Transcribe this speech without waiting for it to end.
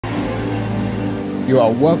You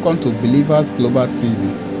are welcome to Believers Global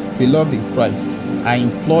TV. Beloved in Christ, I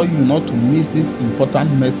implore you not to miss this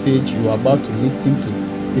important message you are about to listen to.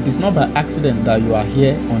 It is not by accident that you are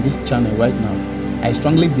here on this channel right now. I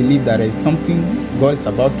strongly believe that there is something God is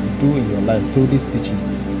about to do in your life through this teaching,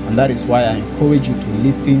 and that is why I encourage you to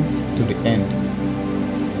listen to the end.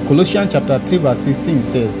 Colossians chapter 3 verse 16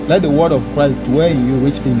 says, "Let the word of Christ dwell in you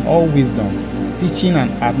richly in all wisdom, teaching and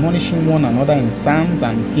admonishing one another in psalms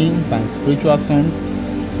and hymns and spiritual songs,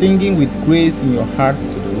 singing with grace in your hearts to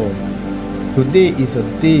the Lord." Today is a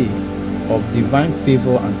day of divine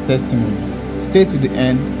favor and testimony. Stay to the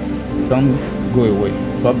end. Don't go away.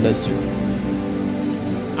 God bless you.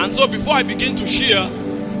 And so before I begin to share,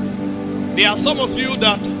 there are some of you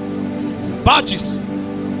that badges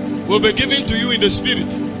will be given to you in the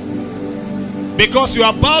spirit, because you are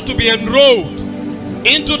about to be enrolled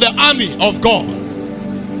into the army of God.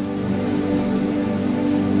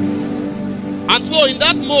 And so in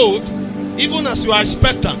that mode, even as you are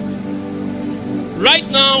expectant, right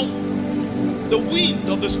now the wind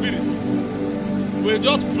of the spirit will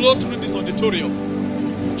just blow through this auditorium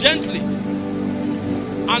gently,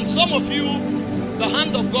 and some of you, the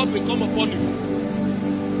hand of God will come upon you.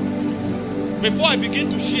 Before I begin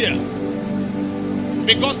to share,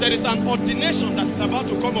 because there is an ordination that is about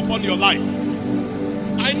to come upon your life.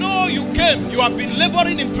 I know you have been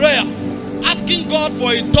laboring in prayer, asking God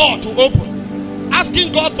for a door to open,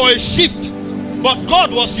 asking God for a shift, but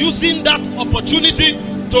God was using that opportunity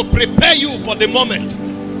to prepare you for the moment.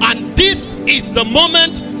 And this is the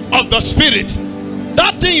moment of the Spirit.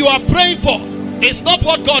 That thing you are praying for is not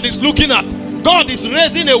what God is looking at. God is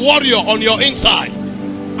raising a warrior on your inside.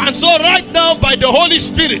 And so right now, by the Holy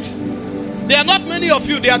Spirit, there are not many of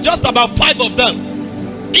you, there are just about 5 of them,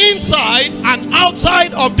 inside and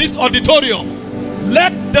outside of this auditorium.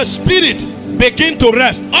 Let the Spirit begin to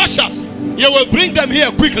rest. Ushers, you will bring them here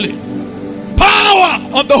quickly. Power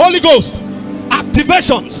of the Holy Ghost,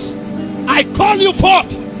 activations. I call you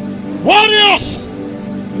forth, warriors,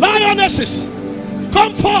 lionesses,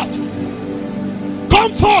 come forth,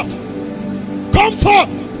 come forth, come forth.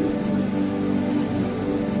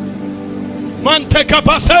 Manteka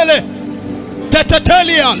Basele,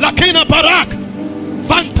 Tetetelia, Lakina Barak,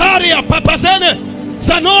 Fantaria, Papazene,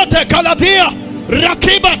 Zanote, Kaladia,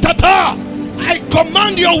 Rakiba Tata. I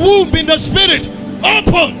command your womb in the spirit,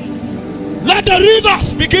 open. Let the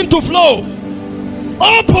rivers begin to flow.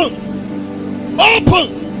 Open, open,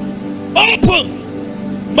 open.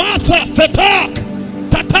 Masa, Fetak,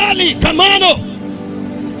 Tatali, Kamano.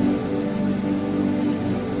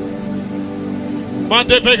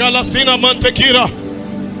 Mantevegalasina, Mantekira.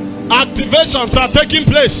 Activations are taking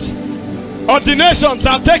place. Ordinations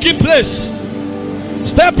are taking place.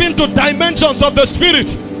 Step into dimensions of the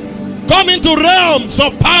spirit. Come into realms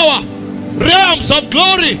of power, realms of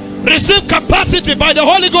glory. Receive capacity by the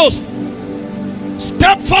Holy Ghost.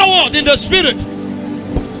 Step forward in the spirit.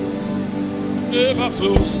 River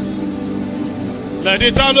flow. Let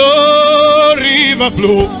it all river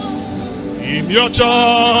flow in your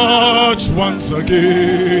church once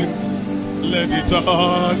again. Let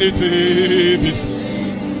eternity be.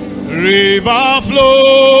 River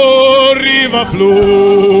flow, river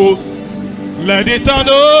flow. Let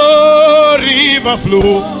eternal river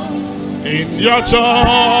flow in your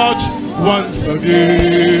church once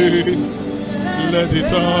again. Let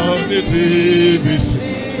eternity be.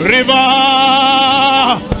 River,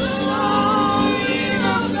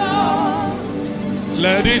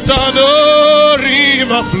 let eternal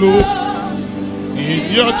river flow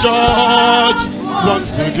in your church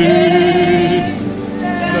once again.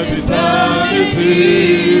 Let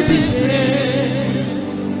eternity be.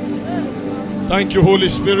 Thank you, Holy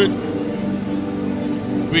Spirit.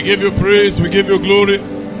 We give you praise, we give you glory.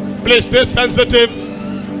 Please stay sensitive.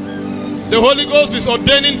 The Holy Ghost is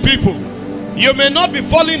ordaining people. You may not be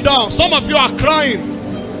falling down. Some of you are crying.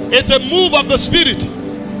 It's a move of the Spirit.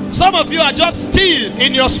 Some of you are just still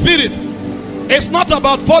in your spirit. It's not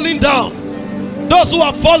about falling down. Those who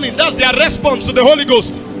are falling, that's their response to the Holy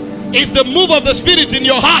Ghost. It's the move of the Spirit in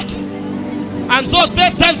your heart. And so stay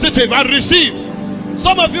sensitive and receive.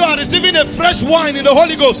 Some of you are receiving a fresh wine in the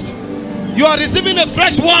Holy Ghost. You are receiving a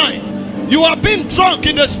fresh wine. You are being drunk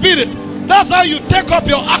in the Spirit. That's how you take up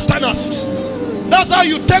your asanas. That's how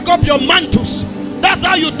you take up your mantles. That's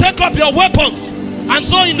how you take up your weapons. And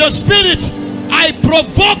so in the Spirit, I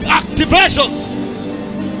provoke activations.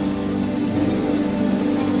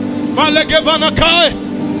 Malegevanakae,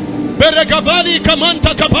 Beregavali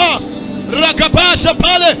Kamanta Kapa, Rakabasha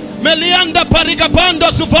Pale, Melianda Parigabanda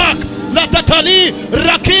Suvak, Latatali,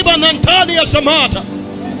 Rakiba Nantalia Samata.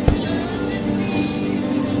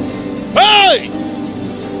 Hey!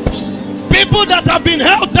 People that have been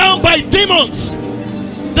held down by demons,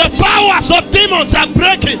 the powers of demons are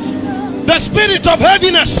breaking. The spirit of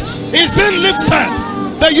heaviness is being lifted.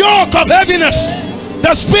 The yoke of heaviness,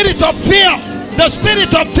 the spirit of fear, the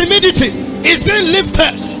spirit of timidity is being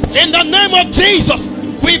lifted. In the name of Jesus,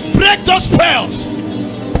 we break those spells.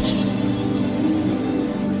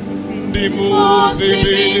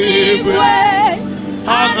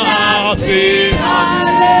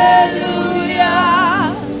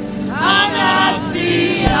 Hallelujah.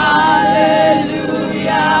 Anasi, hallelujah.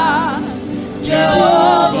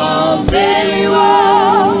 Jehovah, obey you,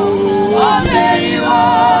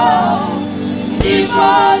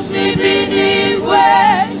 because the beginning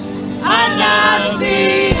way.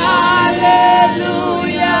 Anasi,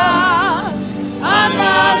 hallelujah.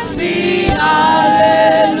 Anasi,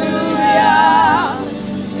 hallelujah.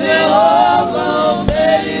 Jehovah,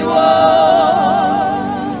 obey you.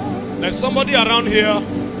 There's somebody around here.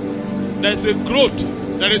 There's a growth.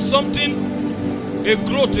 There is something, a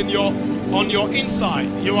growth in on your inside.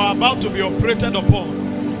 You are about to be operated upon.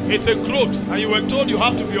 It's a growth, and you were told you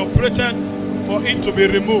have to be operated for it to be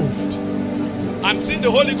removed. I'm seeing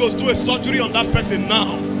the Holy Ghost do a surgery on that person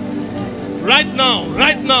now. Right now,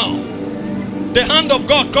 right now. The hand of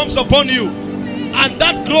God comes upon you, and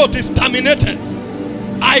that growth is terminated.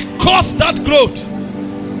 I curse that growth.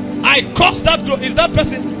 I curse that growth. Is that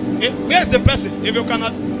person? Where's the person? If you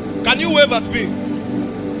cannot, can you wave at me?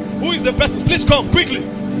 Who is the person? Please come quickly.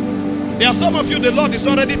 There are some of you the Lord is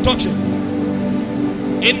already touching.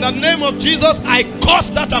 In the name of Jesus, I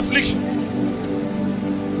curse that affliction.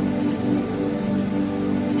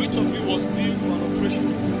 Which of you was due for an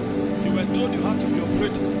operation? You were told you had to be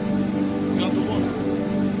operated. You are the one.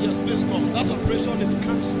 Yes, please come. That operation is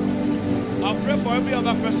cancelled. I'll pray for every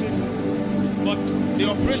other person, but the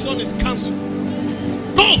operation is cancelled.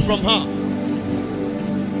 Go from her.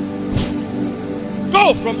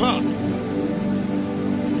 Go from her.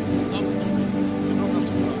 You don't have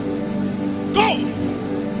to cry. Go.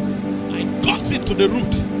 I curse it to the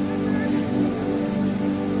root.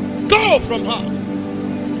 Go from her.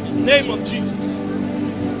 In the name of Jesus.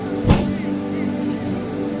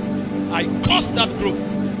 I curse that growth.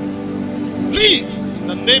 Leave in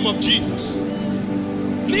the name of Jesus.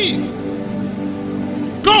 Leave.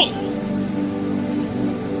 Go.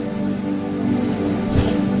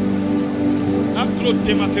 That growth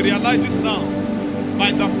dematerializes now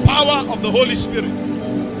by the power of the Holy Spirit.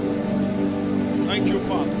 Thank you,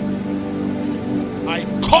 Father. I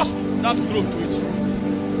curse that growth to its root.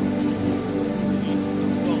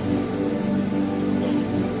 It's done. It's done.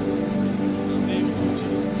 In the name of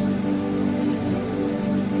Jesus.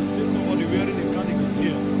 I've seen somebody wearing a cardigan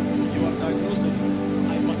here. You are diagnosed of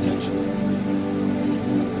hypertension.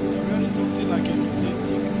 You're wearing something like a thick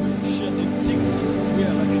shirt, a thick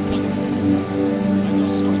wear like a cardigan. I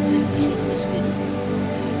just saw a quick vision in the spirit.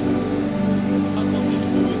 Had something to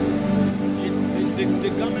do with it. The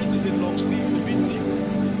garment is a long sleeve, a bit thick. I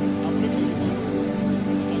pray for you, man.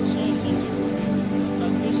 I saw something from here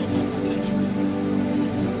that goes on my attention.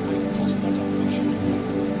 I curse that affliction.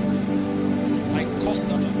 I curse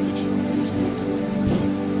that affliction. It's good.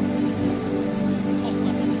 Curse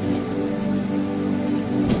that affliction.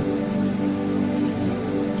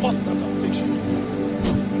 Curse that affliction.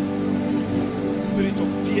 Spirit of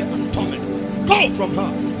fear and torment. Go from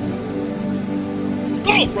her.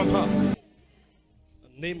 Go from her. In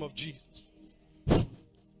the name of Jesus.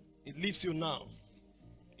 It leaves you now.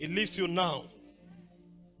 It leaves you now.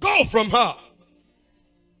 Go from her.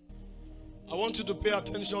 I want you to pay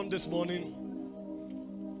attention this morning.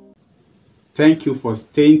 Thank you for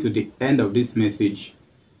staying to the end of this message.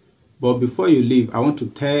 But before you leave, I want to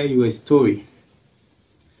tell you a story.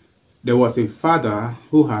 There was a father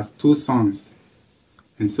who has 2 sons.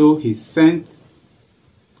 And so he sent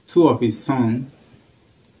 2 of his sons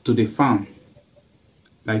to the farm,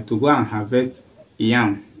 like to go and harvest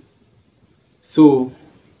yam. So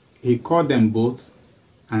he called them both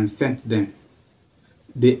and sent them.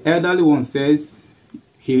 The elderly one says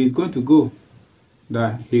he is going to go,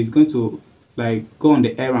 that he is going to go on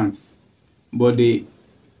the errands. But the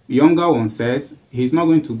younger one says he's not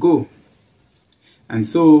going to go. And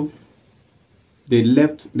so they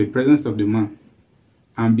left the presence of the man.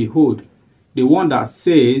 And behold, the one that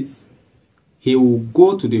says he will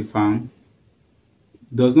go to the farm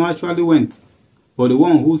does not actually went. But the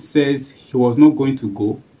one who says he was not going to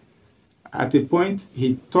go, at a point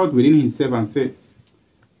he thought within himself and said,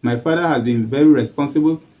 my father has been very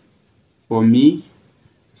responsible for me,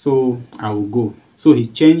 so I will go. So he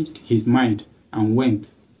changed his mind and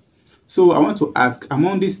went. So I want to ask,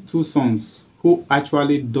 among these 2 sons, who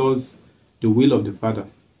actually does the will of the father?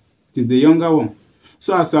 It is the younger one.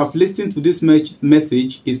 So as you have listened to this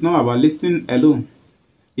message, it's not about listening alone.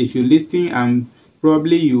 If you listen and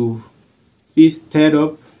probably you feel stirred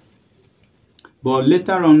up, but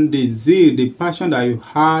later on the zeal, the passion that you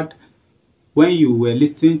had when you were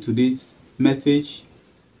listening to this message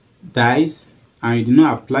dies and you do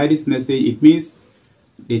not apply this message, it means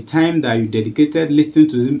the time that you dedicated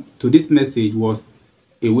listening to this message was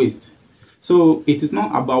a waste. So it is not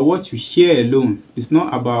about what you hear alone. It's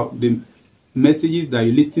not about the messages that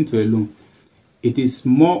you listen to alone. It is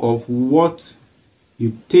more of what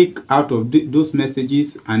you take out of those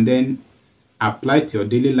messages and then apply to your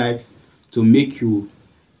daily lives to make you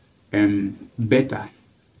better.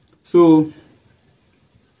 So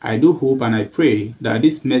I do hope and I pray that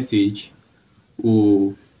this message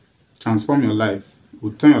will transform your life,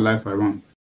 will turn your life around.